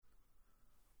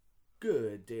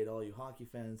Good day to all you hockey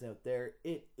fans out there.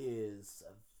 It is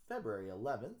February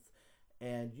 11th,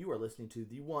 and you are listening to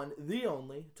the one, the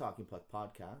only Talking Puck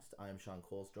podcast. I am Sean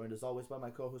Coles, joined as always by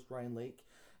my co-host Ryan Lake,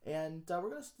 and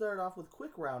we're going to start off with a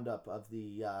quick roundup of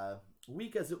the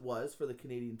week as it was for the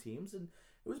Canadian teams, and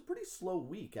it was a pretty slow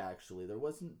week, actually. There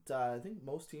wasn't, I think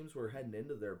most teams were heading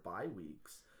into their bye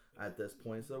weeks at this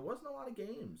point, so there wasn't a lot of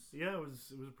games. Yeah, it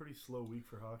was a pretty slow week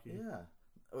for hockey. Yeah.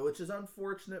 Which is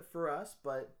unfortunate for us,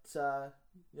 but, I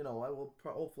will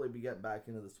hopefully be getting back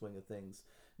into the swing of things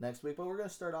next week. But we're going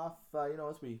to start off,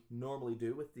 as we normally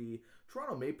do, with the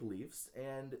Toronto Maple Leafs.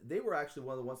 And they were actually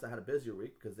one of the ones that had a busier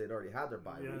week because they'd already had their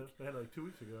bye week. Yeah, they had like 2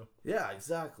 weeks ago. Yeah,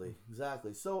 exactly.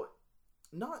 So,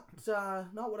 not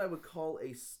what I would call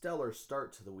a stellar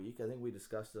start to the week. I think we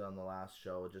discussed it on the last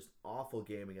show. Just awful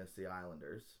game against the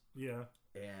Islanders. Yeah.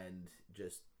 And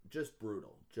just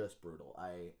brutal.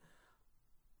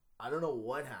 I don't know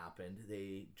what happened.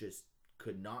 They just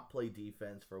could not play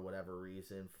defense for whatever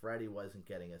reason. Freddie wasn't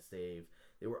getting a save.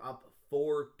 They were up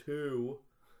 4-2,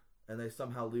 and they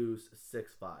somehow lose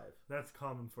 6-5. That's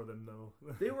common for them, though.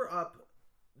 They were up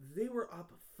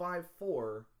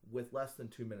 5-4 with less than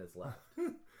 2 minutes left.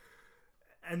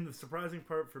 And the surprising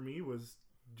part for me was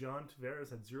John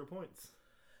Tavares had 0 points.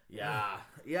 Yeah,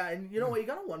 and you know what? You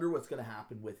gotta wonder what's gonna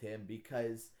happen with him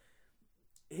because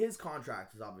his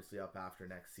contract is obviously up after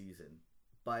next season,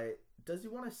 but does he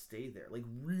want to stay there? Like,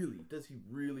 really? Does he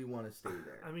really want to stay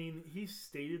there? I mean, he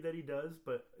stated that he does,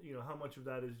 but, how much of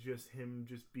that is just him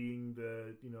just being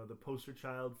the poster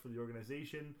child for the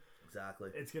organization? Exactly.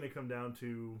 It's going to come down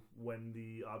to when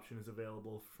the option is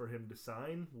available for him to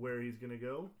sign, where he's going to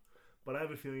go. But I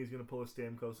have a feeling he's going to pull a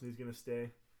Stamkos and he's going to stay.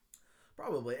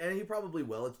 Probably, and he probably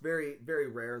will. It's very, very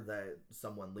rare that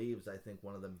someone leaves. I think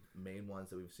one of the main ones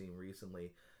that we've seen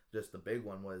recently, just the big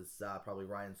one, was probably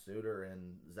Ryan Suter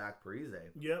and Zach Parise.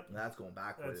 Yep. And that's going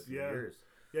back quite a few years.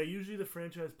 Yeah, usually the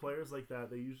franchise players like that,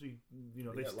 they usually,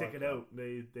 they stick it out.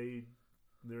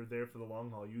 They're there for the long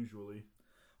haul usually.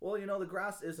 Well, the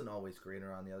grass isn't always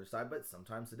greener on the other side, but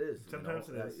sometimes it is. Sometimes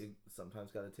it is. You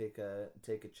sometimes got to take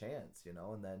a chance,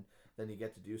 and then you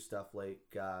get to do stuff like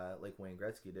Wayne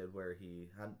Gretzky did, where he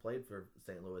hadn't played for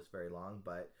St. Louis very long,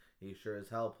 but he sure as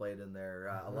hell played in their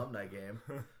alumni game.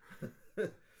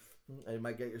 And you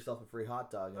might get yourself a free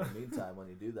hot dog in the meantime when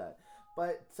you do that.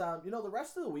 But the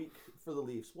rest of the week for the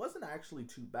Leafs wasn't actually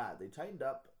too bad. They tightened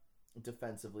up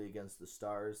defensively against the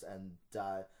Stars and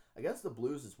against the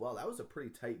Blues as well. That was a pretty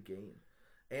tight game.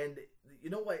 And you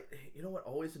know what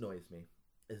always annoys me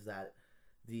is that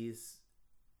these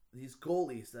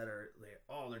goalies that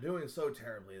they're doing so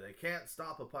terribly. They can't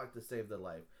stop a puck to save their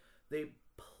life. They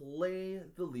play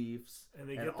the Leafs and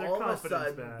they get their all confidence of a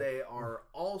sudden back. They are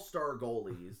all-star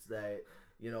goalies that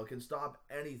can stop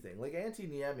anything. Like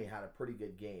Antti Niemi had a pretty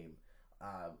good game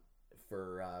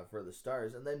for the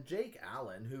Stars, and then Jake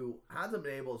Allen, who hasn't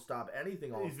been able to stop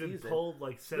anything all season. He's been pulled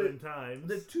like 7 times.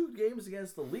 The 2 games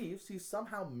against the Leafs, he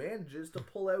somehow manages to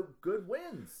pull out good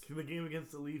wins. In the game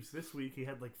against the Leafs this week, he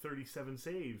had like 37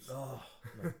 saves. Oh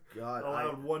my God!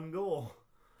 Allowed 1 goal.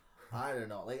 I don't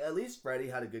know. Like, at least Freddie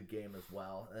had a good game as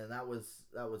well, and that was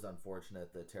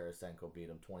unfortunate that Tarasenko beat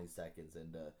him 20 seconds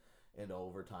into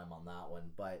overtime on that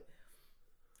one. But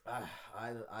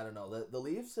I don't know. The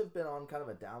Leafs have been on kind of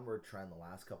a downward trend the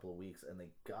last couple of weeks, and they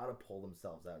gotta pull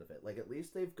themselves out of it. Like, at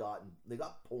least they got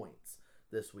points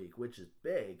this week, which is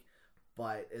big,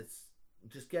 but it's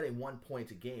just getting 1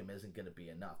 point a game isn't going to be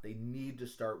enough. They need to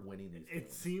start winning these games.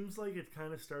 It seems like it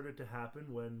kind of started to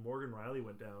happen when Morgan Rielly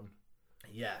went down.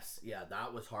 Yes, yeah,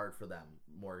 that was hard for them.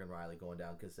 Morgan Rielly going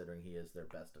down, considering he is their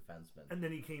best defenseman. And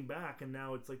then he came back, and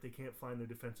now it's like they can't find their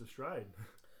defensive stride.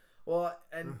 Well,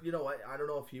 and you know what? I don't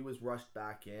know if he was rushed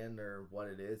back in or what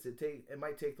it is. It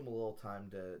might take them a little time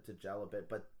to gel a bit,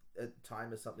 but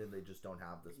time is something they just don't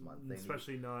have this month.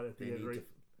 Not at the end.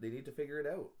 They need to figure it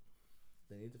out.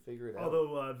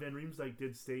 Although Van Riemsdyk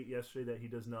did state yesterday that he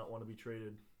does not want to be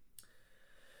traded.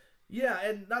 Yeah,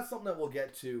 and that's something that we'll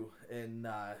get to in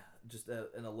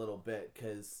in a little bit,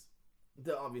 because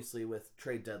obviously with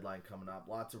trade deadline coming up,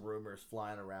 lots of rumors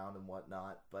flying around and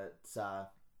whatnot. But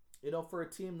for a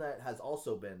team that has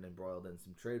also been embroiled in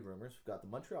some trade rumors, we've got the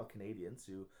Montreal Canadiens,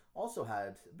 who also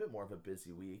had a bit more of a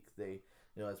busy week. They,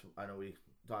 as I know we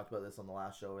talked about this on the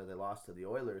last show, where they lost to the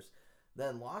Oilers,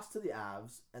 then lost to the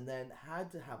Avs, and then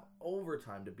had to have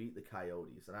overtime to beat the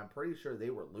Coyotes. And I'm pretty sure they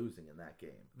were losing in that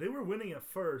game. They were winning at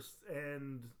first,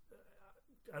 and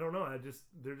I don't know.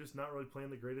 They're just not really playing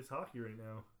the greatest hockey right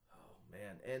now. Oh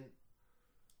man, and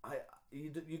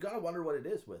you gotta wonder what it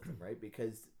is with him, right?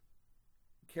 Because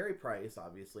Carey Price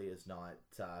obviously has not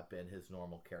been his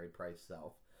normal Carey Price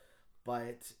self,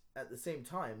 But at the same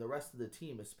time, the rest of the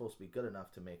team is supposed to be good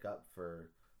enough to make up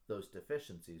for those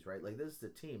deficiencies, right? Like, this is a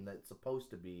team that's supposed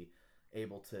to be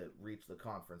able to reach the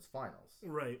conference finals.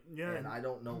 Right, yeah. And I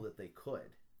don't know that they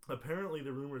could. Apparently,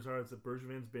 the rumors are that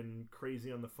Bergevin's been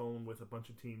crazy on the phone with a bunch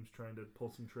of teams trying to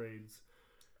pull some trades.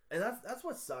 And that's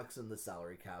what sucks in the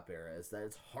salary cap era, is that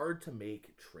it's hard to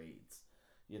make trades,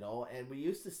 you know? And we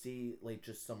used to see, like,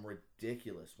 just some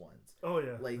ridiculous ones. Oh,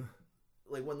 yeah.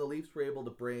 Like when the Leafs were able to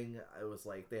bring, it was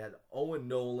like they had Owen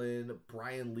Nolan,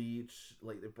 Brian Leach,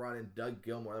 like they brought in Doug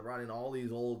Gilmour, they brought in all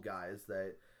these old guys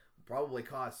that probably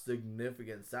cost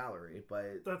significant salary,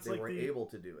 but they were able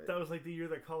to do it. That was like the year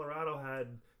that Colorado had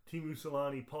Teemu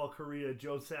Selanne, Paul Kariya,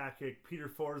 Joe Sakic, Peter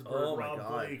Forsberg, Rob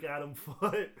Blake, Adam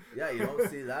Foote. Yeah, you don't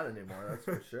see that anymore, that's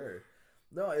for sure.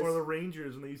 No, or the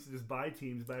Rangers when they used to just buy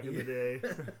teams back in the day.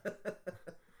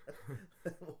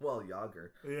 Well,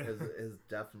 Yager is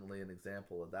definitely an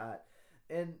example of that.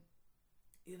 And,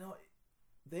 you know,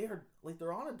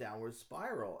 they're on a downward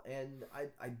spiral, and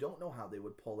I don't know how they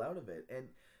would pull out of it. And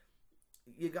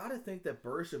you got to think that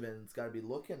Bergevin's got to be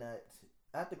looking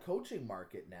at the coaching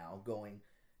market now, going,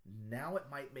 now it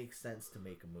might make sense to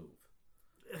make a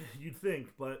move. You'd think,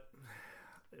 but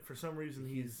for some reason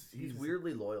he's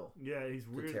weirdly loyal. Yeah, he's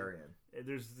weird. To Therrien.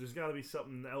 There's got to be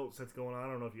something else that's going on. I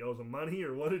don't know if he owes him money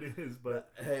or what it is, but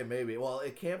hey, maybe. Well,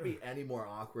 it can't be any more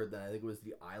awkward than I think it was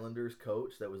the Islanders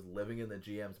coach that was living in the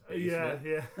GM's basement.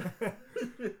 Yeah.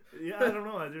 I don't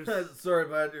know. Sorry,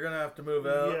 bud, you're gonna have to move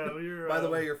out. Yeah, by the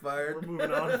way, you're fired. We're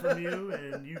moving on from you,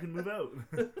 and you can move out.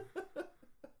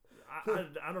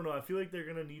 I don't know. I feel like they're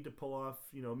gonna need to pull off.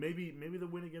 You know, maybe the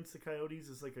win against the Coyotes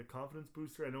is like a confidence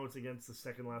booster. I know it's against the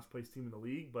second last place team in the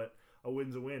league, but a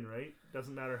win's a win, right?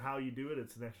 Doesn't matter how you do it.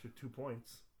 It's an extra 2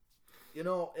 points. You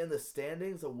know, in the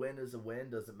standings, a win is a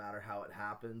win. Doesn't matter how it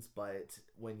happens. But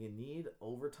when you need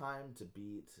overtime to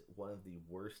beat one of the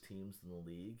worst teams in the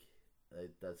league,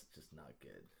 that's just not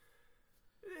good.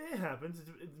 It happens.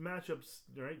 It's matchups,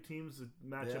 right? Teams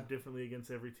match up differently against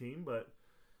every team, but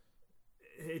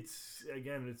it's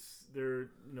they're,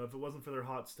 you know, if it wasn't for their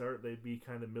hot start, they'd be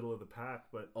kind of middle of the pack.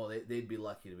 But they'd be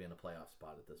lucky to be in a playoff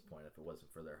spot at this point if it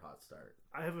wasn't for their hot start.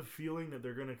 I have a feeling that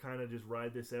they're going to kind of just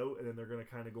ride this out, and then they're going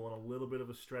to kind of go on a little bit of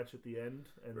a stretch at the end.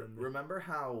 And then remember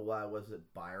how was it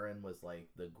Byron was like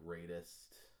the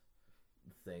greatest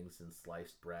thing since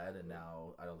sliced bread, and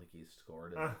now I don't think he's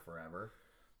scored in it forever.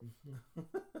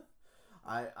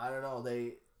 I don't know.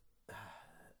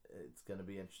 It's going to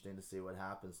be interesting to see what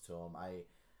happens to them.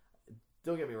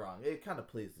 Don't get me wrong, it kind of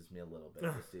pleases me a little bit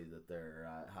to see that they're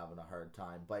having a hard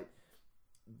time, but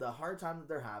the hard time that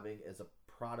they're having is a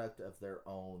product of their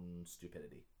own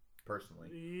stupidity, personally.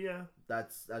 Yeah.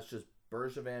 That's just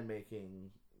Bergevin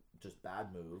making just bad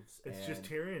moves. It's just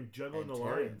Therrien juggling the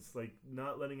lines, like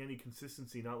not letting any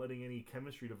consistency, not letting any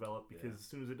chemistry develop, because as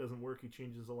soon as it doesn't work, he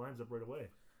changes the lines up right away.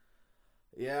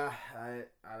 Yeah, I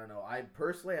don't know. I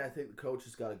think the coach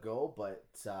has got to go, but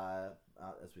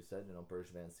as we said, you know,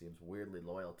 Bergevin seems weirdly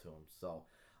loyal to him. So,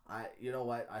 you know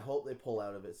what? I hope they pull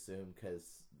out of it soon,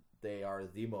 because they are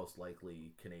the most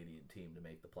likely Canadian team to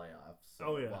make the playoffs.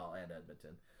 So, well, and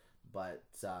Edmonton. But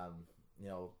you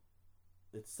know,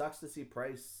 it sucks to see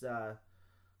Price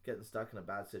getting stuck in a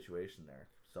bad situation there.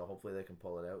 So hopefully they can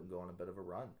pull it out and go on a bit of a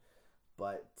run.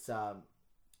 But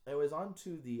it was on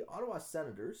to the Ottawa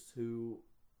Senators, who,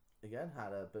 again,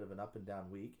 had a bit of an up and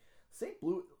down week. St.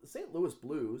 Louis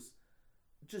Blues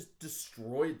just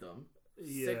destroyed them,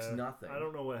 6-0. I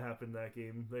don't know what happened that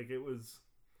game. Like, it was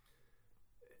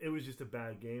just a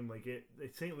bad game. Like,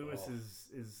 St. Louis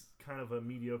is kind of a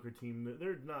mediocre team.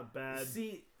 They're not bad.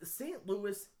 See, St.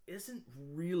 Louis isn't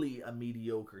really a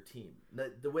mediocre team.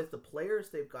 With the players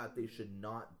they've got, they should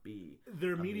not be.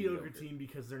 They're a mediocre team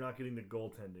because they're not getting the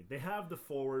goaltending. They have the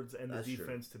forwards and the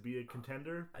defense to be a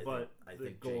contender, but I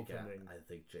think goaltending. I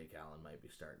think Jake Allen might be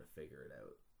starting to figure it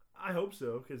out. I hope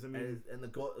so, because I mean, and the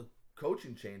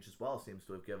coaching change as well seems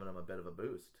to have given him a bit of a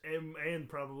boost, and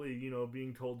probably, you know,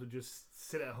 being told to just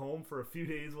sit at home for a few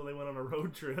days while they went on a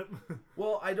road trip.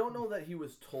 Well, I don't know that he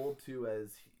was told to, as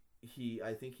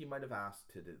I think he might have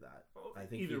asked to do that. I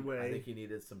think he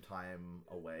needed some time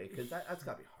away, because that's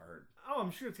got to be hard. Oh,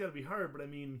 I'm sure it's got to be hard, but I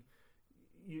mean,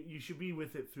 you should be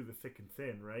with it through the thick and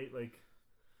thin, right? Like,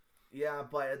 yeah,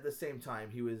 but at the same time,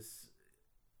 he was.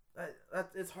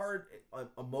 It's hard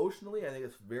emotionally. I think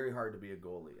it's very hard to be a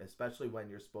goalie, especially when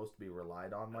you're supposed to be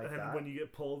relied on like that. And when you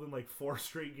get pulled in like 4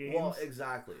 straight games. Well,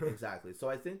 exactly. So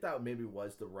I think that maybe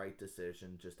was the right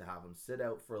decision, just to have him sit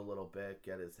out for a little bit,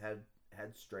 get his head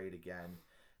straight again,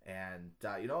 and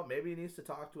you know, maybe he needs to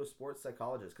talk to a sports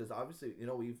psychologist, because obviously, you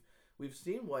know, we've we've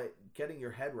seen what getting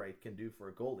your head right can do for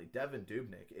a goalie. Devin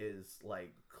Dubnyk is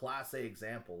like class A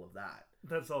example of that.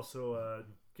 That's also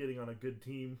getting on a good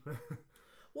team.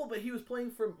 Well, but he was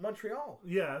playing for Montreal.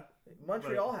 Yeah.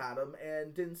 Montreal had him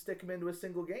and didn't stick him into a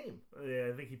single game. Yeah,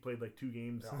 I think he played like 2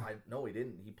 games. No, he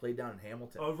didn't. He played down in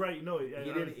Hamilton. Oh, right. No, he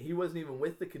didn't. He wasn't even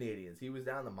with the Canadians. He was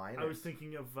down in the minors. I was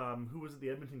thinking of who was it? The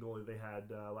Edmonton goalie they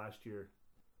had last year.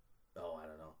 Oh, I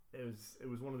don't know. It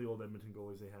was one of the old Edmonton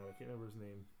goalies they had. I can't remember his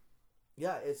name.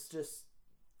 Yeah, it's just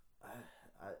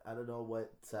I don't know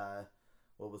what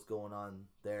was going on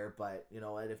there, but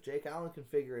and if Jake Allen can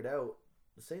figure it out.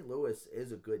 St. Louis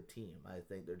is a good team. I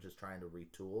think they're just trying to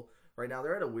retool. Right now,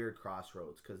 they're at a weird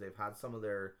crossroads because they've had some of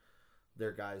their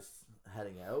guys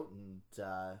heading out, and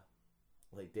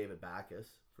like David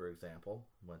Backes, for example,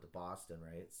 went to Boston,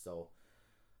 right? So,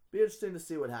 be interesting to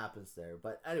see what happens there.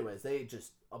 But anyways, they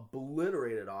just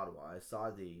obliterated Ottawa. I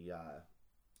saw the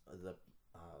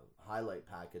highlight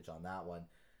package on that one,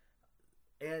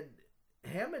 and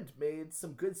Hammond made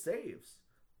some good saves,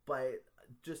 but.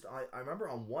 I remember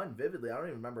on one vividly. I don't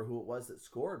even remember who it was that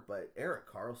scored, but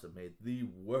Erik Karlsson made the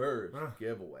worst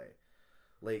giveaway.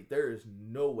 Like there is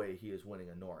no way he is winning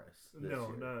a Norris.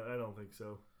 No, I don't think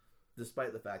so.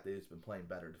 Despite the fact that he's been playing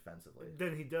better defensively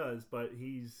than he does, but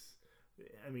he's.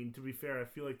 I mean, to be fair, I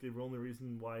feel like the only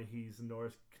reason why he's a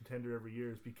Norris contender every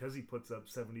year is because he puts up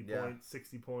 70 points,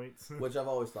 60 points, which I've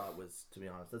always thought was, to be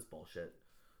honest, that's bullshit.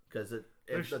 Because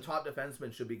the top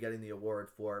defenseman should be getting the award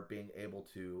for being able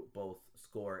to both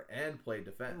score and play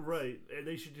defense. Right.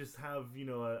 They should just have,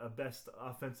 a best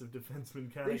offensive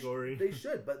defenseman category. They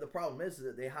should, but the problem is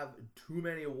that they have too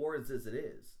many awards as it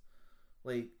is.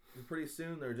 Like, pretty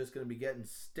soon they're just going to be getting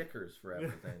stickers for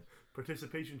everything.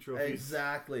 Participation trophies.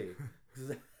 Exactly.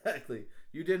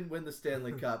 You didn't win the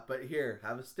Stanley Cup, but here,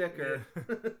 have a sticker.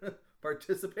 Yeah.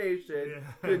 Participation.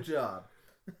 Yeah. Good job.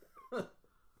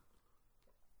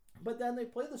 But then they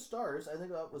play the Stars. I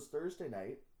think that was Thursday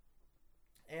night,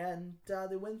 and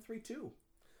they win 3-2.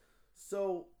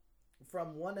 So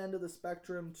from one end of the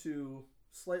spectrum to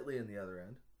slightly in the other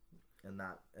end, in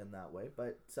that way.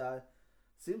 But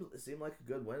seemed like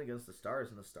a good win against the Stars,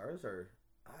 and the Stars are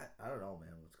I don't know,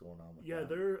 man, what's going on with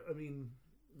them.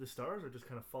 The Stars are just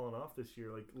kind of falling off this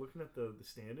year. Like looking at the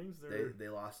standings, they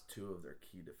lost 2 of their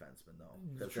key defensemen though,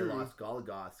 because they lost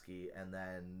Goligoski and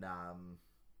then.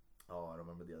 I don't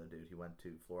remember the other dude. He went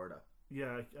to Florida.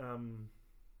 Yeah. Yeah,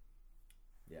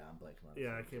 I'm blanking on it.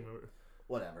 Yeah, I can't remember.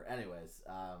 Whatever. Anyways.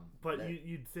 But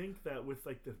you'd think that with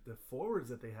like the forwards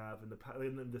that they have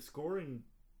and the scoring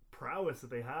prowess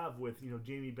that they have with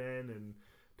Jamie Benn and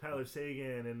Tyler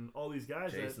Seguin and all these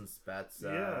guys. Jason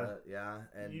Spezza.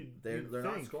 And they're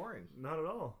not scoring. Not at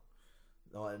all.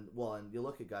 No, and you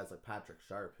look at guys like Patrick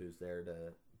Sharp, who's there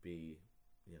to be,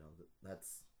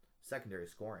 that's secondary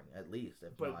scoring at least.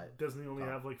 But doesn't he only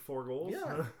have like 4 goals?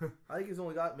 Yeah, I think he's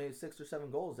only got maybe 6 or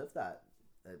 7 goals, if that.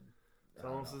 It's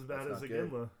almost as bad as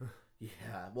Iginla.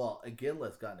 Yeah, well,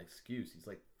 Iginla's got an excuse. He's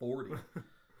like 40.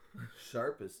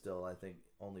 Sharp is still, I think,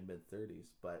 only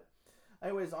mid-30s. But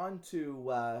anyways, on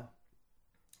to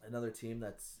another team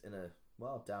that's in a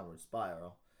downward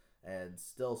spiral and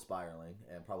still spiraling,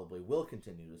 and probably will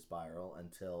continue to spiral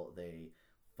until they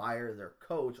fire their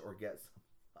coach or get some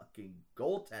fucking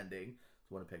goaltending. It's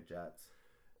Winnipeg Jets.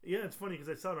 Yeah, it's funny because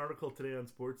I saw an article today on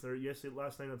Sportsnet,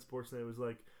 last night on Sportsnet. It was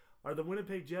like, are the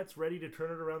Winnipeg Jets ready to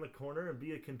turn it around the corner and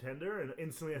be a contender? And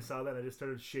instantly I saw that and I just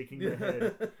started shaking my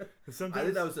head. I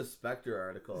think that was a Spectre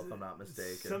article, if I'm not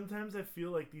mistaken. Sometimes I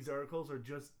feel like these articles are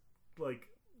just like,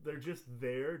 they're just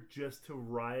there just to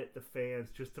riot the fans,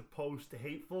 just to post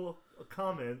hateful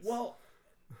comments. Well,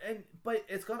 but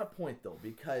it's got a point though,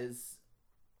 because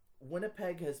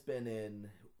Winnipeg has been in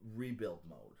rebuild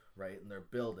mode, right? And they're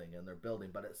building,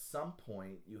 but at some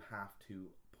point you have to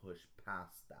push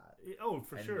past that. Oh,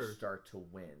 for sure. And start to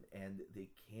win, and they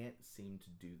can't seem to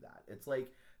do that. It's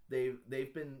like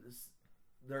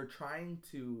they're trying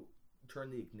to turn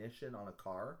the ignition on a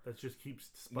car that just keeps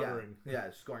sputtering. Yeah,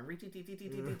 it's just going and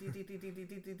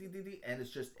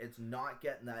it's not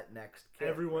getting that next kick.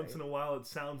 Every once in a while it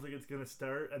sounds like it's gonna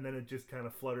start and then it just kind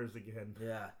of flutters again.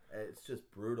 Yeah, it's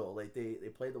just brutal. Like they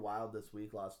played the Wild this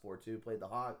week, lost 4-2, played the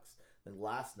Hawks, then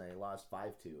last night lost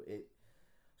 5-2. It's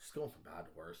just going from bad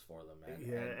to worse for them, man.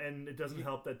 Yeah, and it doesn't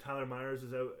help that Tyler Myers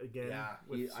is out again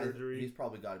with surgery. He's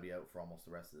probably got to be out for almost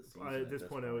the rest of the season. At this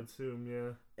point I would assume,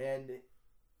 yeah.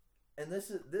 And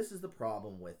this is the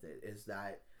problem with it, is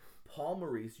that Paul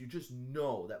Maurice, you just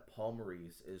know that Paul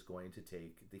Maurice is going to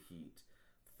take the heat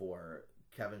for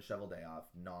Kevin Cheveldayoff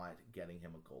not getting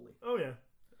him a goalie. Oh yeah,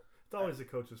 it's always the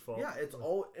coach's fault. Yeah,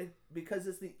 because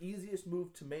it's the easiest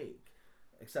move to make,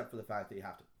 except for the fact that you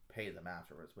have to pay them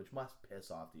afterwards, which must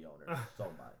piss off the owner so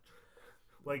much.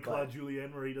 Like Claude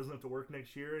Julien, where he doesn't have to work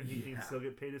next year and he can still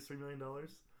get paid his $3 million.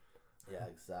 Yeah,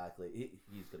 exactly.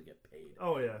 He's going to get paid.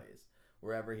 Oh, anyways. yeah.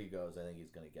 Wherever he goes, I think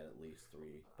he's going to get at least 3.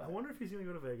 But I wonder if he's going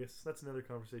to go to Vegas. That's another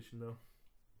conversation, though.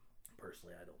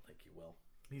 Personally, I don't think he will.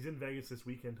 He's in Vegas this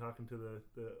weekend talking to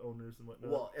the owners and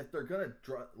whatnot. Well, if they're going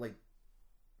to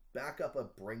back up a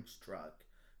Brinks truck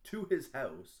to his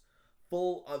house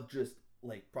full of just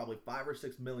probably $5 or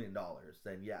 $6 million,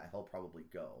 then yeah, he'll probably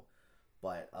go.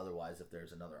 But otherwise, if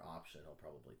there's another option, he'll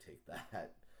probably take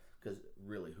that. Because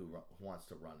really, who wants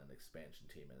to run an expansion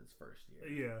team in its first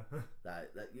year? Yeah.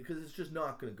 That because it's just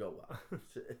not going to go well.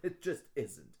 It just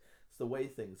isn't. It's the way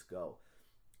things go.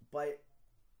 But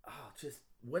just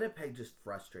Winnipeg just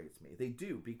frustrates me. They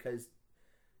do, because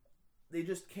they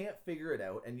just can't figure it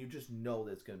out, and you just know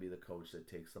that it's going to be the coach that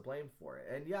takes the blame for it.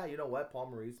 And yeah, you know what? Paul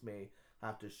Maurice may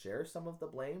have to share some of the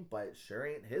blame, but sure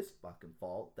ain't his fucking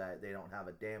fault that they don't have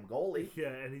a damn goalie.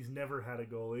 Yeah, and he's never had a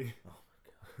goalie. Oh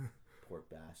my god. Poor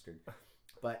bastard.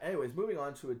 But anyways, moving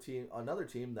on to another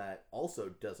team that also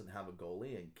doesn't have a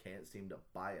goalie and can't seem to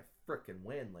buy a frickin'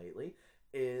 win lately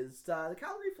is the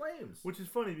Calgary Flames. Which is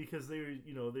funny because they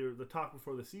were the talk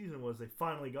before the season was they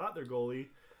finally got their goalie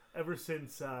ever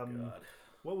since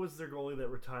what was their goalie that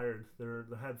retired?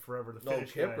 They had forever, the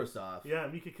Finnish guy. Kiprusoff. Yeah,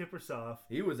 Mika Kiprusoff.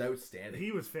 He was outstanding.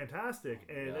 He was fantastic,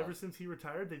 and ever since he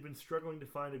retired, they've been struggling to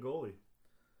find a goalie.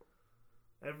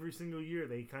 Every single year,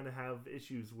 they kind of have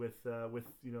issues with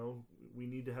we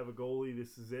need to have a goalie.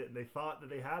 This is it. And they thought that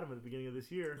they had him at the beginning of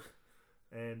this year,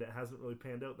 and it hasn't really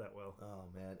panned out that well. Oh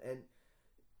man, and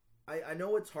I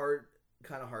know it's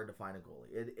kind of hard to find a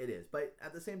goalie. It is, but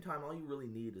at the same time, all you really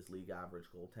need is league average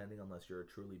goaltending, unless you're a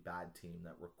truly bad team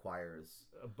that requires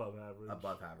above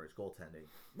average goaltending.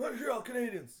 Montreal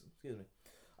Canadiens, excuse me.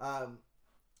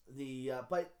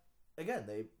 But again,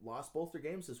 they lost both their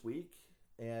games this week.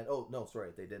 And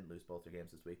they didn't lose both their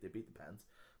games this week. They beat the Pens.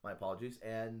 My apologies.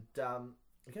 And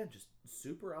again, just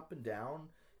super up and down.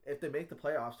 If they make the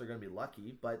playoffs, they're going to be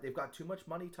lucky. But they've got too much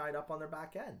money tied up on their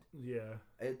back end. Yeah,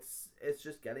 it's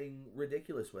just getting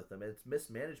ridiculous with them. It's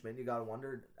mismanagement. You got to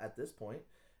wonder at this point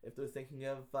if they're thinking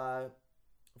of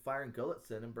firing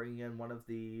Gulletson and bringing in one of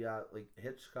the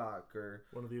Hitchcock or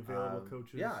one of the available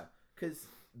coaches. Yeah, because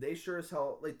they sure as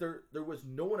hell there was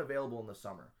no one available in the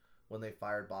summer when they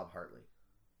fired Bob Hartley.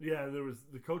 Yeah, there was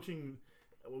the coaching.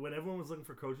 When everyone was looking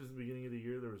for coaches at the beginning of the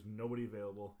year, there was nobody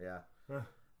available. Yeah.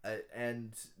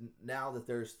 And now that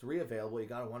there's 3 available, you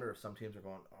got to wonder if some teams are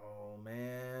going, oh,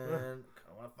 man, I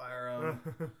don't want to fire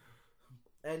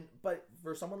him. But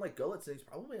for someone like Gulletson, he's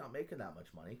probably not making that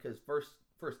much money because first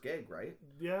gig, right?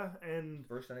 Yeah, and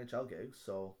first NHL gig,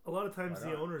 so a lot of times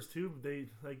the owners, too,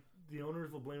 the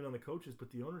owners will blame it on the coaches, but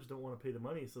the owners don't want to pay the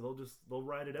money, so they'll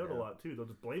ride it out a lot too. They'll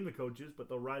just blame the coaches, but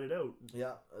they'll ride it out.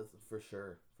 Yeah, for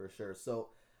sure. So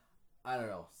I don't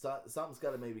know. Something's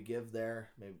got to maybe give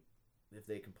there. Maybe if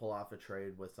they can pull off a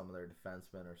trade with some of their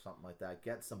defensemen or something like that,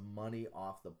 get some money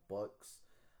off the books.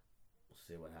 We'll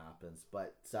see what happens.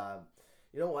 But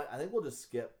you know what? I think we'll just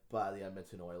skip the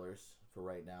Edmonton Oilers for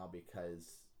right now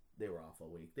because they were off all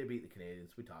week. They beat the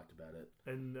Canadiens. We talked about it.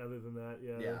 And other than that,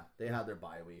 they had their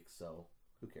bye week, so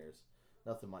who cares?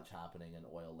 Nothing much happening in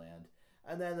oil land.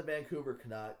 And then the Vancouver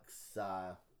Canucks,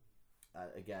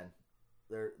 again,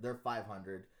 they're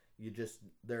 500.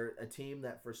 They're a team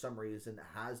that for some reason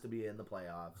has to be in the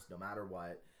playoffs no matter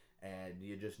what, and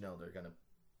you just know they're gonna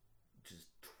just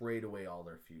trade away all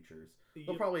their futures.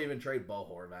 They'll probably even trade Bo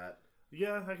Horvat.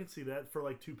 Yeah, I can see that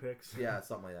for 2 picks. Yeah,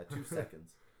 something like that. 2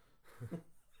 seconds.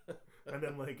 And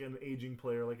then an aging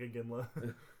player like a Ginla.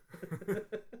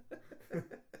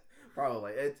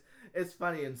 Probably. It's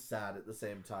funny and sad at the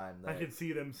same time. I could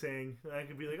see them saying, I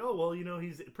could be like, oh, well,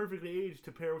 he's perfectly aged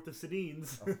to pair with the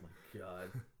Sedins. Oh my god.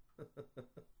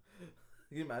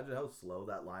 Can you imagine how slow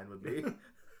that line would be?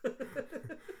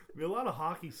 Be a lot of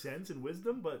hockey sense and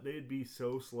wisdom, but they'd be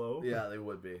so slow. Yeah, they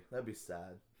would be. That'd be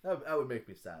sad. That would make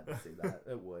me sad to see that.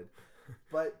 It would.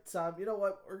 But you know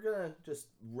what? We're going to just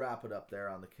wrap it up there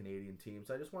on the Canadian teams.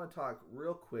 I just want to talk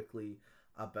real quickly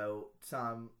about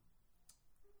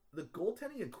the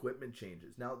goaltending equipment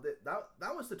changes. Now,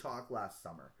 that was the talk last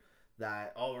summer.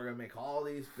 That, we're going to make all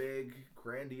these big,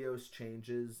 grandiose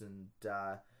changes. And,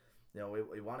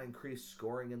 we want to increase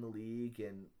scoring in the league.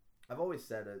 And I've always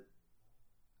said it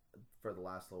for the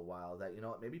last little while that,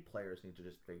 maybe players need to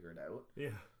just figure it out. Yeah.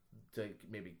 To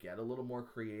maybe get a little more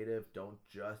creative. Don't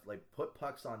just put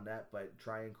pucks on net, but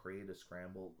try and create a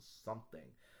scramble, something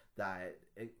that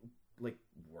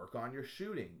work on your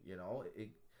shooting.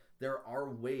 There are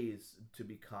ways to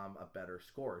become a better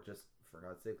scorer. Just for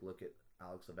God's sake, look at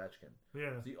Alex Ovechkin.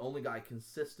 Yeah. He's the only guy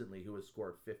consistently who has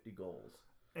scored 50 goals.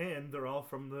 And they're all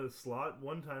from the slot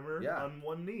one-timer on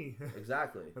one knee.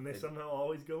 Exactly. And they somehow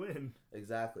always go in.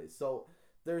 Exactly. So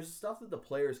there's stuff that the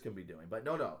players can be doing. But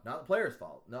no, not the players'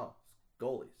 fault. No, it's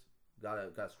goalies.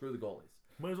 Gotta screw the goalies.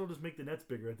 Might as well just make the nets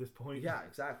bigger at this point. Yeah,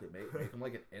 exactly. Make them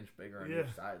like an inch bigger on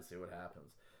each side and see what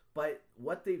happens. But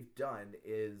what they've done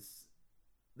is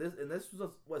this, and this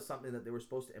was something that they were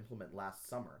supposed to implement last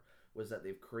summer, was that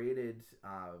they've created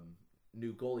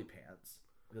new goalie pants.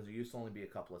 Because there used to only be a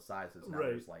couple of sizes. Now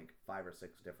there's like 5 or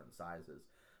 6 different sizes.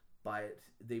 But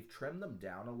they've trimmed them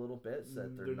down a little bit so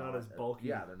that they're not as bulky.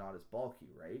 Yeah, they're not as bulky,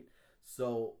 right?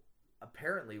 So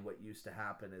apparently what used to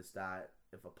happen is that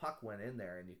if a puck went in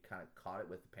there and you kind of caught it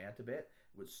with the pant a bit,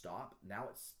 it would stop. Now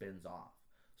it spins off.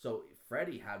 So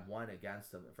Freddie had one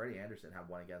against him. Freddie Anderson had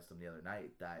one against him the other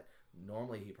night that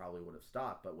normally he probably would have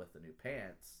stopped, but with the new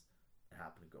pants, it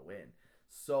happened to go in.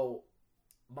 So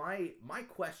my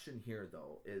question here,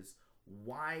 though, is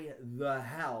why the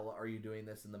hell are you doing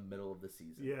this in the middle of the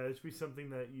season? Yeah, it should be something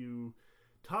that you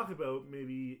talk about,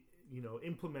 maybe,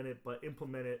 implement it, but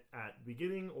implement it at the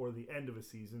beginning or the end of a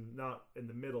season, not in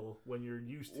the middle when you're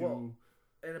used to... Well,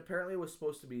 and apparently it was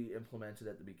supposed to be implemented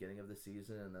at the beginning of the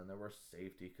season, and then there were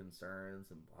safety concerns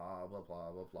and blah, blah,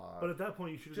 blah, blah, blah. But at that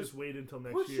point, you should just wait until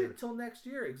next push year. Push it till next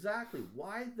year, exactly.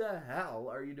 Why the hell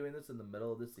are you doing this in the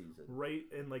middle of the season? Right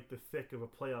in, like, the thick of a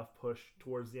playoff push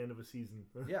towards the end of a season.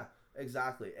 Yeah,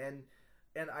 exactly. And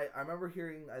I remember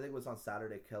hearing, I think it was on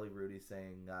Saturday, Kelly Rudy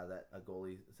saying that a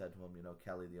goalie said to him,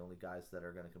 Kelly, the only guys that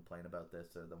are going to complain about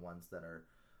this are the ones that are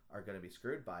going to be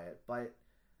screwed by it. But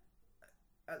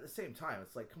at the same time,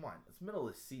 it's like, come on, it's middle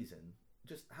of the season.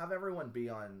 Just have everyone be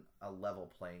on a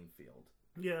level playing field.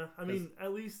 Yeah, I mean,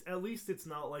 at least it's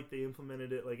not like they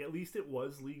implemented it. Like, at least it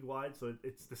was league-wide, so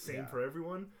it's the same for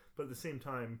everyone. But at the same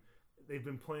time, they've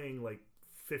been playing, like,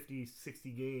 50,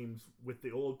 60 games with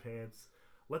the old pants.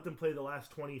 Let them play the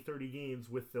last 20, 30 games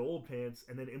with the old pants,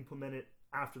 and then implement it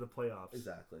after the playoffs.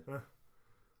 Exactly.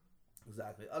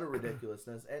 Exactly. Utter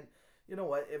ridiculousness. And you know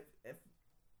what? If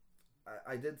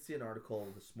I did see an article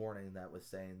this morning that was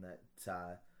saying that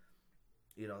that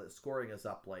scoring is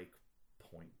up like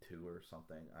 0.2 or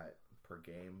something per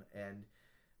game,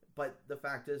 but the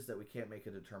fact is that we can't make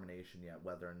a determination yet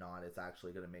whether or not it's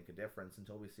actually going to make a difference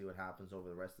until we see what happens over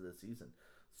the rest of the season.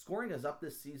 Scoring is up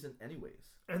this season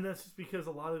anyways. And that's just because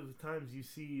a lot of the times you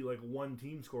see like one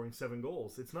team scoring 7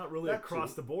 goals. It's not really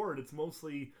across the board. It's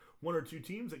mostly one or two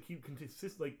teams that keep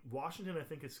consistent. Like Washington, I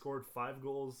think, has scored 5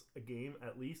 goals a game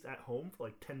at least at home for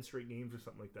like 10 straight games or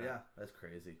something like that. Yeah, that's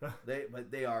crazy.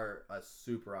 They are a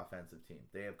super offensive team.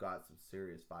 They have got some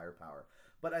serious firepower.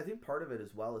 But I think part of it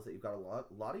as well is that you've got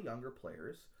a lot of younger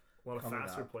players. A lot of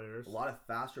faster players. A lot of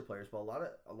faster players, but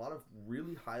a lot of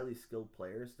really highly skilled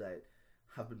players that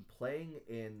have been playing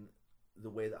in the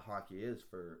way that hockey is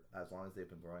for as long as they've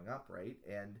been growing up, right?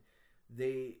 And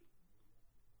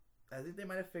I think they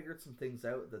might have figured some things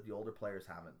out that the older players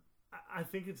haven't. I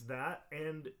think it's that,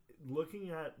 and looking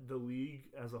at the league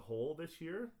as a whole this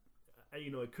year,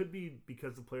 it could be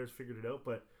because the players figured it out,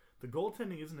 but the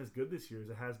goaltending isn't as good this year as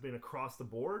it has been across the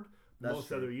board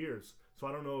most other years. So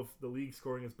I don't know if the league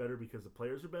scoring is better because the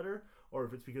players are better, or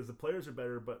if it's because the players are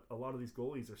better, but a lot of these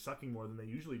goalies are sucking more than they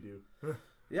usually do.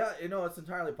 Yeah, it's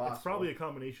entirely possible. It's probably a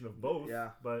combination of both. Yeah,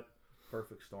 but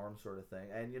perfect storm sort of thing.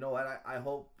 And you know what? I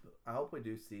hope we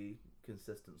do see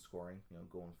consistent scoring.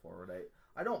 Going forward.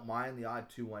 I don't mind the odd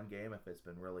 2-1 game if it's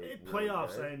been really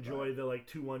playoffs. Good, I enjoy the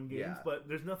 2-1 games, but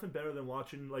there's nothing better than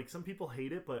watching. Like some people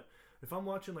hate it, but if I'm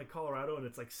watching like Colorado and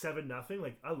it's like 7-0,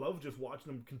 like I love just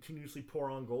watching them continuously pour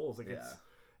on goals. Like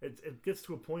it gets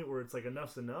to a point where it's like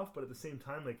enough's enough, but at the same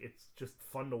time, like it's just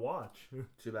fun to watch.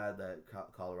 Too bad that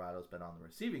Colorado's been on the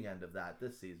receiving end of that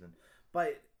this season.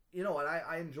 But you know what?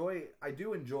 I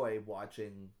do enjoy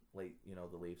watching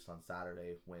the Leafs on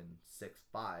Saturday win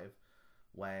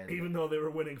 6-5. Even though they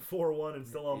were winning 4-1 and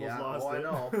still almost lost it.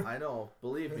 I know.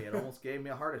 Believe me, it almost gave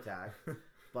me a heart attack.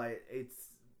 But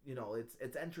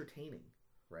it's entertaining,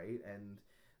 right? And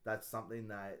that's something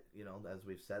that, as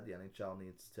we've said, the NHL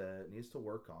needs to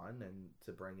work on and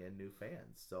to bring in new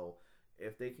fans. So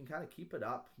if they can kind of keep it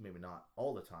up, maybe not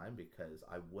all the time, because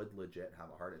I would legit have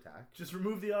a heart attack. Just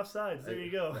remove the offsides. There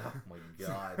you go. Oh my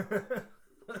God.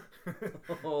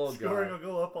 Oh, Scoring God. will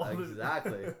go up all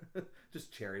Exactly.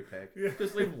 Just cherry pick. Yeah.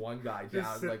 Just leave one guy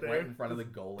down, right in front of the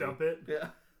goalie. Dump it. Yeah.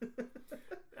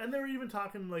 And they were even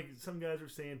talking, some guys were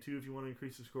saying too, if you want to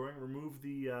increase the scoring, remove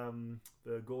the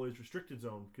goalie's restricted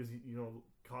zone, because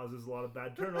causes a lot of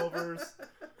bad turnovers.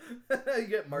 You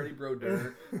get Marty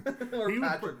Brodeur or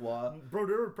Patrick Waugh.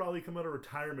 Brodeur would probably come out of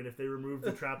retirement if they removed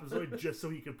the trapezoid just so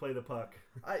he could play the puck.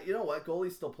 You know what?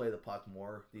 Goalies still play the puck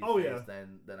more these days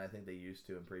than I think they used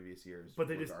to in previous years. But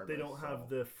they don't have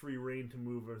the free reign to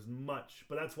move as much.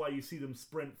 But that's why you see them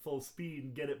sprint full speed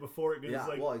and get it before it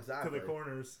goes to the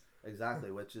corners. Exactly,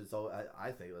 which is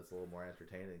I think that's a little more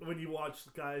entertaining. When you watch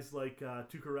guys like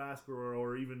Tuukka Rask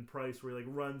or even Price, where he like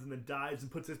runs and then dives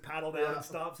and puts his paddle down and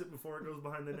stops it before it goes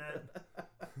behind the net.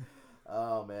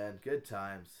 Oh man, good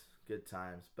times.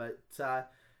 But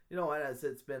you know what? As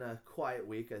it's been a quiet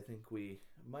week, I think we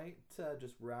might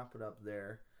just wrap it up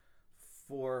there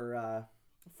for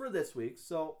this week.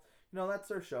 So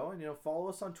that's our show, and follow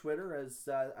us on Twitter as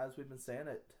we've been saying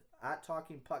at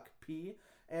Talking Puck P.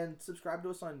 And subscribe to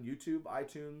us on YouTube,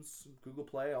 iTunes, Google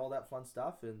Play, all that fun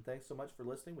stuff. And thanks so much for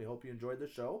listening. We hope you enjoyed the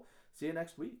show. See you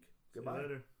next week. Goodbye. See you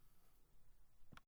later.